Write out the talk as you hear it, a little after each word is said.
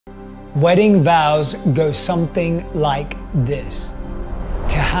Wedding vows go something like this: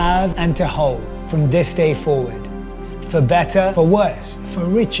 to have and to hold from this day forward, for better, for worse, for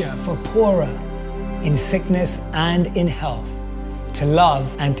richer, for poorer, in sickness and in health, to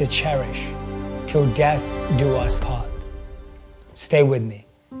love and to cherish, till death do us part. Stay with me.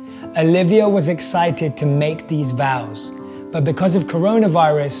 Olivia was excited to make these vows, but because of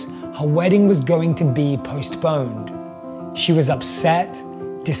coronavirus, her wedding was going to be postponed. She was upset,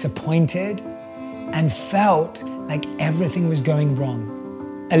 disappointed, and felt like everything was going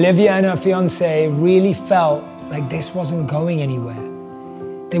wrong. Olivia and her fiance really felt like this wasn't going anywhere.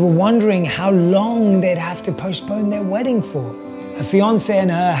 They were wondering how long they'd have to postpone their wedding for. Her fiance and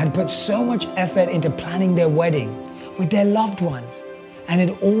her had put so much effort into planning their wedding with their loved ones, and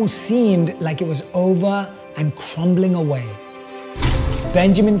it all seemed like it was over and crumbling away.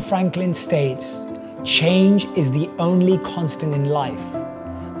 Benjamin Franklin states, "Change is the only constant in life.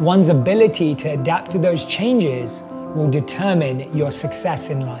 One's ability to adapt to those changes will determine your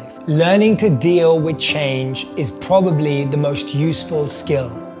success in life." Learning to deal with change is probably the most useful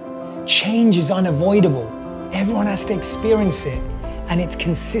skill. Change is unavoidable. Everyone has to experience it, and it's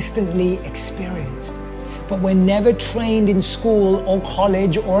consistently experienced. But we're never trained in school or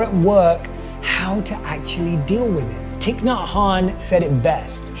college or at work how to actually deal with it. Thich Nhat Hanh said it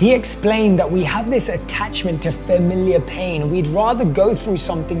best. He explained that we have this attachment to familiar pain. We'd rather go through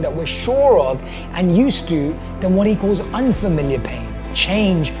something that we're sure of and used to than what he calls unfamiliar pain.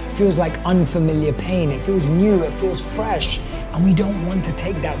 Change feels like unfamiliar pain. It feels new, it feels fresh, and we don't want to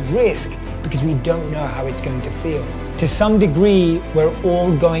take that risk because we don't know how it's going to feel. To some degree, we're all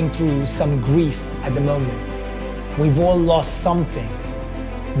going through some grief at the moment. We've all lost something.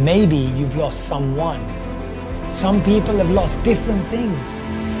 Maybe you've lost someone. Some people have lost different things.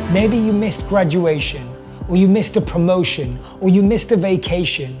 Maybe you missed graduation, or you missed a promotion, or you missed a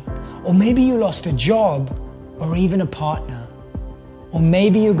vacation, or maybe you lost a job, or even a partner. Or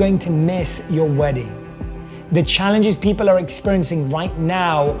maybe you're going to miss your wedding. The challenges people are experiencing right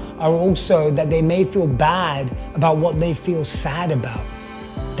now are also that they may feel bad about what they feel sad about.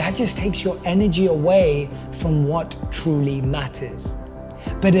 That just takes your energy away from what truly matters.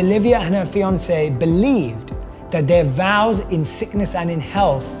 But Olivia and her fiance believed that their vows in sickness and in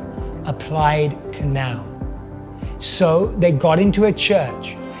health applied to now. So they got into a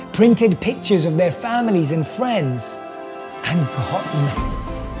church, printed pictures of their families and friends, and got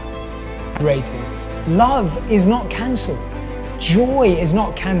married. Love is not cancelled. Joy is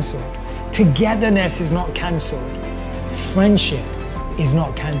not cancelled. Togetherness is not cancelled. Friendship is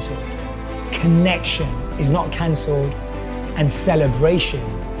not cancelled. Connection is not cancelled. And celebration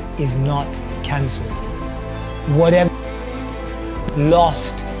is not cancelled. Whatever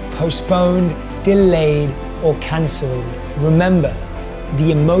lost, postponed, delayed, or cancelled, remember,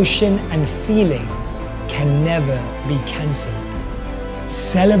 the emotion and feeling can never be cancelled.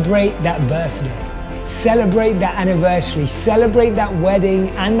 Celebrate that birthday. Celebrate that anniversary. Celebrate that wedding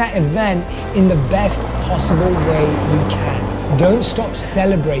and that event in the best possible way you can. Don't stop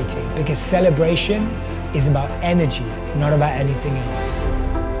celebrating, because celebration is about energy, not about anything else.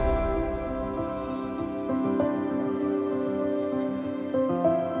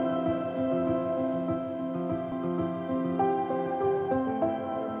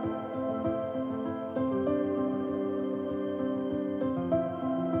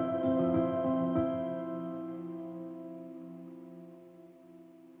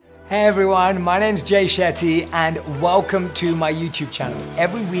 Hey everyone, my name's Shetty and welcome to my YouTube channel.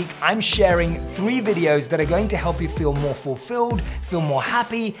 Every week I'm sharing 3 videos that are going to help you feel more fulfilled, feel more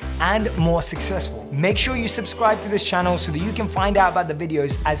happy, and more successful. Make sure you subscribe to this channel so that you can find out about the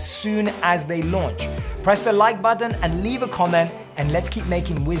videos as soon as they launch. Press the like button and leave a comment, and let's keep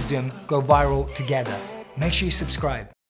making wisdom go viral together. Make sure you subscribe.